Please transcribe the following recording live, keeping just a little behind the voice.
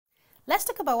Let's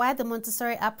talk about why the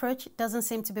Montessori approach doesn't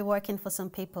seem to be working for some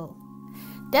people.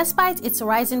 Despite its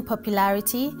rising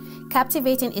popularity,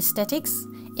 captivating aesthetics,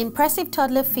 impressive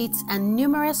toddler feats, and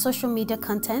numerous social media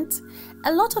content,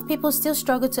 a lot of people still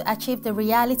struggle to achieve the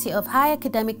reality of high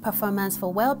academic performance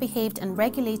for well-behaved and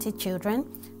regulated children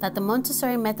that the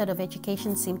Montessori method of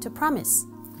education seems to promise.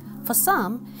 For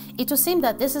some, it will seem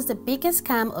that this is the biggest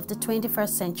scam of the 21st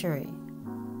century.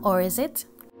 Or is it?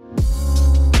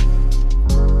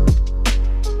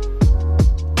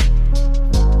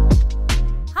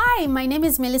 Hi, my name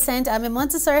is Millicent. I'm a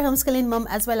Montessori homeschooling mom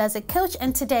as well as a coach,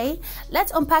 and today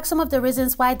let's unpack some of the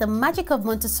reasons why the magic of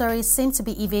Montessori seems to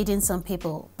be evading some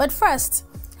people. But first,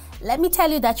 let me tell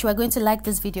you that you are going to like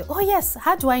this video. Oh yes,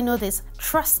 how do I know this?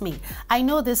 Trust me, I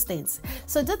know these things.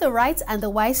 So do the right and the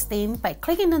wise thing by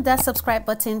clicking on that subscribe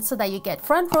button so that you get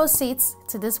front row seats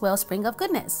to this wellspring of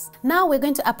goodness. Now we're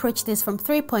going to approach this from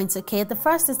 3 points, okay? The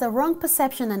first is the wrong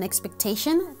perception and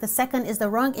expectation. The second is the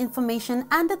wrong information.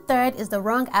 And the third is the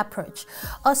wrong approach,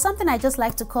 or something I just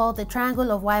like to call the triangle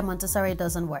of why Montessori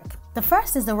doesn't work. The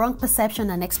first is the wrong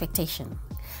perception and expectation.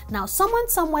 Now, someone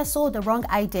somewhere sold the wrong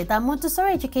idea that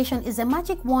Montessori education is a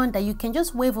magic wand that you can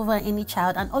just wave over any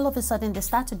child and all of a sudden they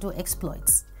start to do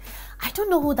exploits. I don't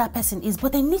know who that person is,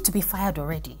 but they need to be fired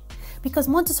already. Because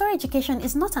Montessori education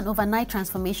is not an overnight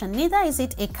transformation, neither is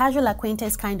it a casual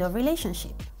acquaintance kind of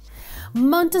relationship.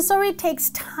 Montessori takes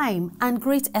time and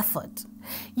great effort.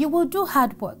 You will do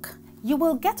hard work. You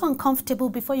will get uncomfortable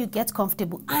before you get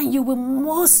comfortable, and you will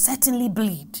most certainly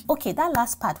bleed. Okay, that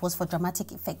last part was for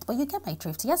dramatic effect, but you get my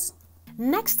drift, yes?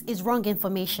 Next is wrong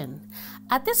information.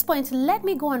 At this point, let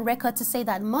me go on record to say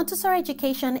that Montessori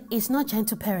education is not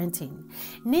gentle parenting.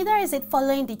 Neither is it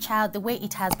following the child the way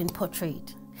it has been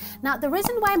portrayed. Now, the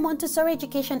reason why Montessori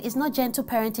education is not gentle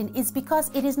parenting is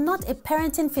because it is not a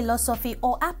parenting philosophy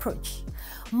or approach.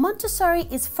 Montessori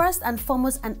is first and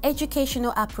foremost an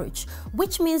educational approach,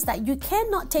 which means that you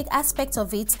cannot take aspects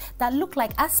of it that look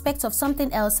like aspects of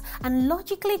something else and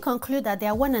logically conclude that they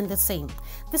are one and the same.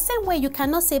 The same way you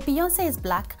cannot say Beyonce is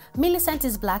black, Millicent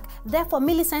is black, therefore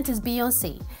Millicent is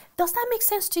Beyonce. Does that make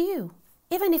sense to you?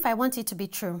 Even if I want it to be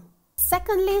true.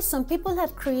 Secondly, some people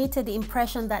have created the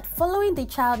impression that following the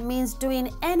child means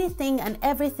doing anything and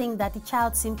everything that the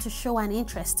child seems to show an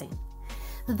interest in.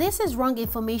 This is wrong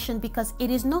information because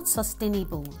it is not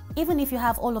sustainable, even if you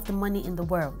have all of the money in the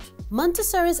world.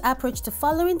 Montessori's approach to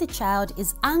following the child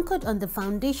is anchored on the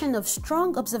foundation of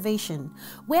strong observation,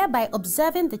 whereby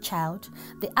observing the child,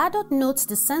 the adult notes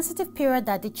the sensitive period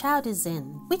that the child is in,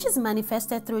 which is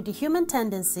manifested through the human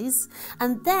tendencies,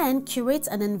 and then curates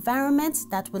an environment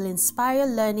that will inspire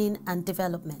learning and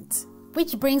development.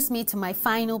 Which brings me to my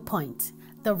final point,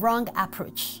 the wrong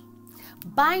approach.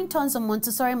 Buying tons of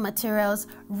Montessori materials,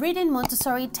 reading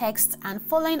Montessori texts, and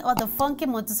following all the funky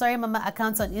Montessori Mama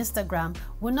accounts on Instagram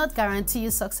will not guarantee you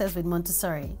success with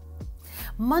Montessori.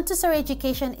 Montessori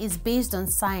education is based on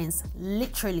science,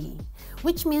 literally,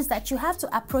 which means that you have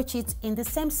to approach it in the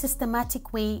same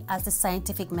systematic way as the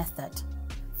scientific method.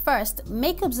 First,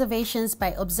 make observations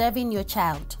by observing your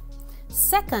child.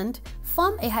 Second,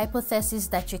 form a hypothesis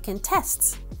that you can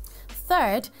test.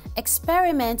 Third,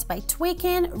 experiment by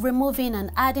tweaking, removing,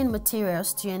 and adding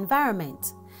materials to your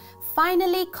environment.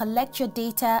 Finally, collect your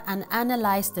data and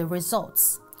analyze the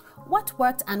results. What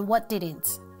worked and what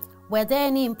didn't? Were there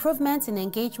any improvements in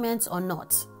engagement or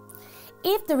not?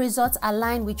 If the results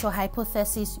align with your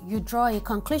hypothesis, you draw a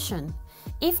conclusion.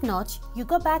 If not, you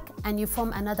go back and you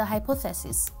form another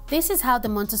hypothesis. This is how the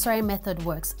Montessori method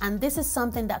works, and this is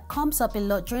something that comes up a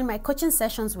lot during my coaching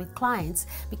sessions with clients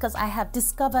because I have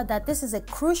discovered that this is a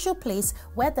crucial place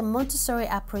where the Montessori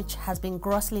approach has been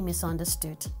grossly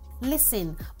misunderstood.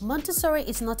 Listen, Montessori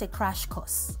is not a crash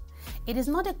course. It is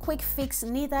not a quick fix,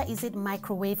 neither is it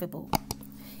microwavable.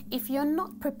 If you're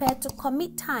not prepared to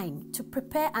commit time to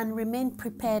prepare and remain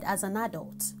prepared as an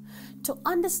adult, to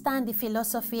understand the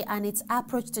philosophy and its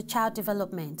approach to child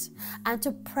development, and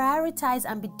to prioritize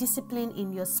and be disciplined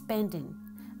in your spending,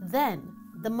 then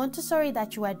the Montessori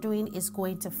that you are doing is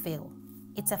going to fail.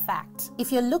 It's a fact.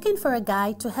 If you're looking for a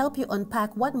guide to help you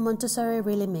unpack what Montessori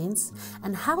really means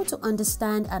and how to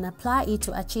understand and apply it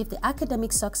to achieve the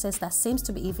academic success that seems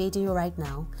to be evading you right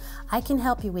now, I can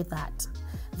help you with that.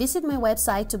 Visit my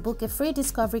website to book a free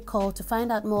discovery call to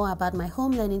find out more about my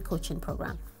home learning coaching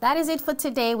program. That is it for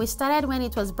today. We started when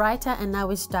it was brighter and now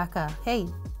it's darker. Hey,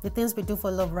 the things we do for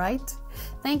love, right?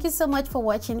 Thank you so much for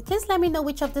watching. Please let me know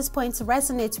which of these points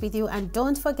resonates with you, and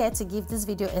don't forget to give this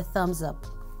video a thumbs up.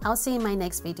 I'll see you in my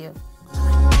next video.